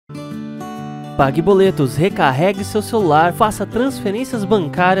Pague boletos, recarregue seu celular, faça transferências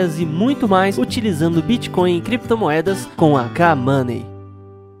bancárias e muito mais utilizando Bitcoin e criptomoedas com a KAMONEY.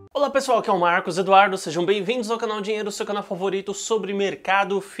 Olá pessoal, aqui é o Marcos Eduardo, sejam bem-vindos ao canal Dinheiro, seu canal favorito sobre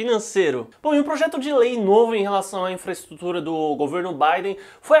mercado financeiro. Bom, e um projeto de lei novo em relação à infraestrutura do governo Biden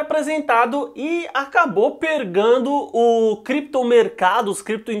foi apresentado e acabou pegando o criptomercado, os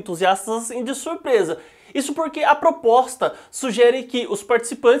criptoentusiastas de surpresa. Isso porque a proposta sugere que os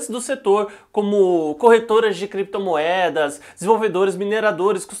participantes do setor, como corretoras de criptomoedas, desenvolvedores,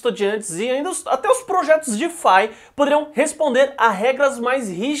 mineradores, custodiantes e ainda até os projetos DeFi, poderão responder a regras mais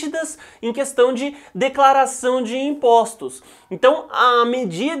rígidas em questão de declaração de impostos. Então, a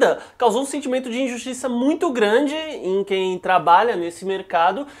medida causou um sentimento de injustiça muito grande em quem trabalha nesse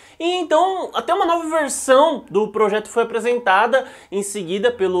mercado e então até uma nova versão do projeto foi apresentada em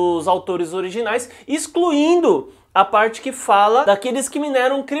seguida pelos autores originais, excluindo a parte que fala daqueles que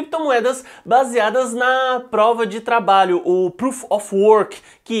mineram criptomoedas baseadas na prova de trabalho, o Proof of Work,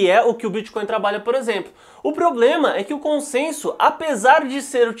 que é o que o Bitcoin trabalha, por exemplo. O problema é que o consenso, apesar de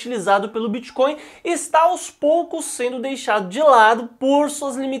ser utilizado pelo Bitcoin, está aos poucos sendo deixado de lado por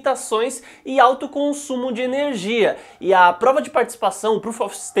suas limitações e alto consumo de energia. E a prova de participação, o Proof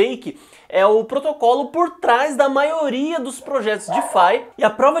of Stake, é o protocolo por trás da maioria dos projetos DeFi. E a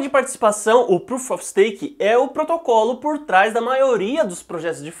prova de participação, o Proof of Stake, é o protocolo por trás da maioria dos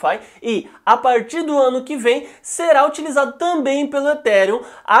projetos DeFi. E a partir do ano que vem será utilizado também pelo Ethereum,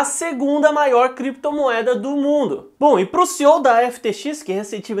 a segunda maior criptomoeda do mundo. Bom, e para o CEO da FTX, que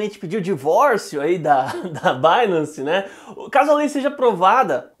recentemente pediu divórcio aí da Binance, né? Caso a lei seja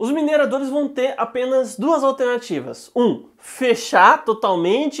aprovada, os mineradores vão ter apenas duas alternativas. Fechar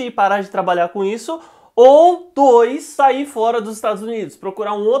totalmente e parar de trabalhar com isso, ou dois, sair fora dos Estados Unidos,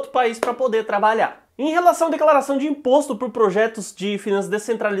 procurar um outro país para poder trabalhar. Em relação à declaração de imposto por projetos de finanças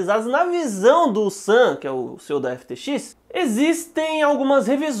descentralizadas, na visão do Sam, que é o CEO da FTX, existem algumas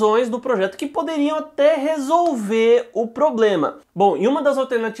revisões do projeto que poderiam até resolver o problema. Bom, e uma das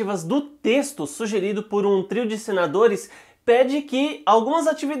alternativas do texto sugerido por um trio de senadores pede que algumas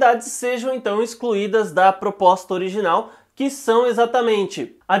atividades sejam então excluídas da proposta original, que são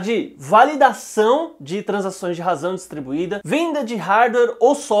exatamente a de validação de transações de razão distribuída, venda de hardware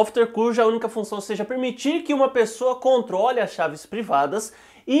ou software cuja única função seja permitir que uma pessoa controle as chaves privadas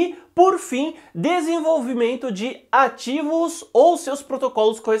e, por fim, desenvolvimento de ativos ou seus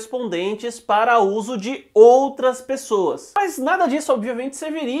protocolos correspondentes para uso de outras pessoas. Mas nada disso, obviamente,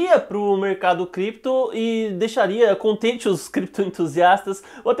 serviria para o mercado cripto e deixaria contente os criptoentusiastas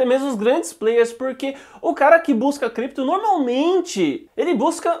ou até mesmo os grandes players, porque o cara que busca cripto, normalmente, ele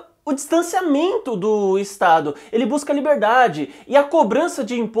busca o distanciamento do Estado, ele busca liberdade, e a cobrança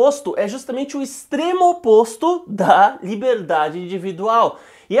de imposto é justamente o extremo oposto da liberdade individual.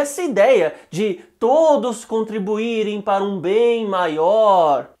 E essa ideia de todos contribuírem para um bem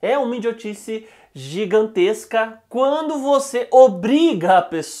maior é uma idiotice gigantesca quando você obriga a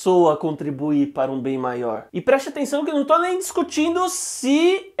pessoa a contribuir para um bem maior. E preste atenção que eu não estou nem discutindo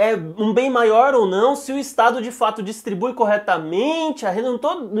se é um bem maior ou não, se o Estado de fato distribui corretamente a renda, não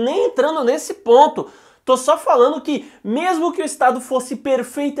estou nem entrando nesse ponto. Estou só falando que mesmo que o Estado fosse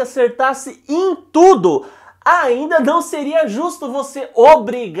perfeito e acertasse em tudo, ainda não seria justo você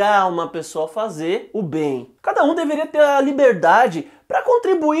obrigar uma pessoa a fazer o bem. Cada um deveria ter a liberdade para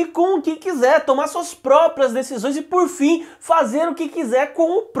contribuir com o que quiser, tomar suas próprias decisões e, por fim, fazer o que quiser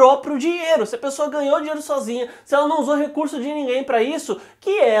com o próprio dinheiro. Se a pessoa ganhou dinheiro sozinha, se ela não usou recurso de ninguém para isso,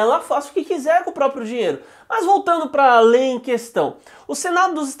 que ela faça o que quiser com o próprio dinheiro. Mas voltando para a lei em questão, o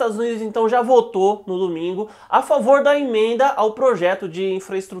Senado dos Estados Unidos então já votou no domingo a favor da emenda ao projeto de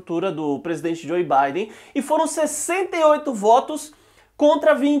infraestrutura do presidente Joe Biden e foram 68 votos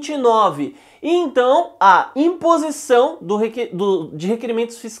contra 29. E então a imposição de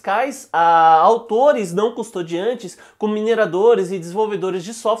requerimentos fiscais a autores não custodiantes, como mineradores e desenvolvedores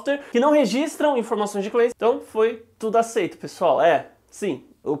de software que não registram informações de clientes. Então foi tudo aceito, pessoal. Sim.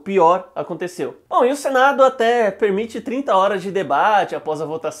 O pior aconteceu. Bom, e o Senado até permite 30 horas de debate após a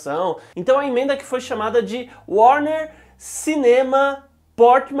votação. Então a emenda que foi chamada de Warner Cinema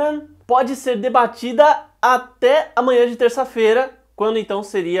Portman pode ser debatida até amanhã de terça-feira, quando então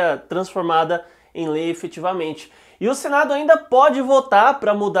seria transformada em lei efetivamente. E o Senado ainda pode votar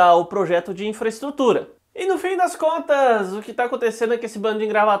para mudar o projeto de infraestrutura. E no fim das contas, o que está acontecendo é que esse bando de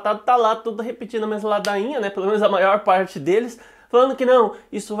engravatado tá lá tudo repetindo a mesma ladainha, né? Pelo menos a maior parte deles, falando que não,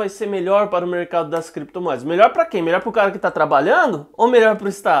 isso vai ser melhor para o mercado das criptomoedas. Melhor para quem? Melhor para o cara que está trabalhando ou melhor para o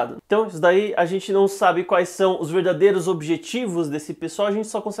Estado? Então isso daí a gente não sabe quais são os verdadeiros objetivos desse pessoal, a gente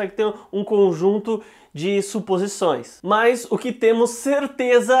só consegue ter um conjunto de suposições. Mas o que temos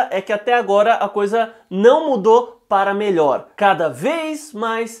certeza é que até agora a coisa não mudou para melhor. Cada vez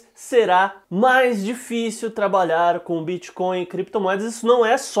mais será mais difícil trabalhar com Bitcoin e criptomoedas. Isso não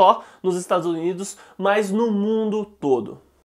é só nos Estados Unidos, mas no mundo todo.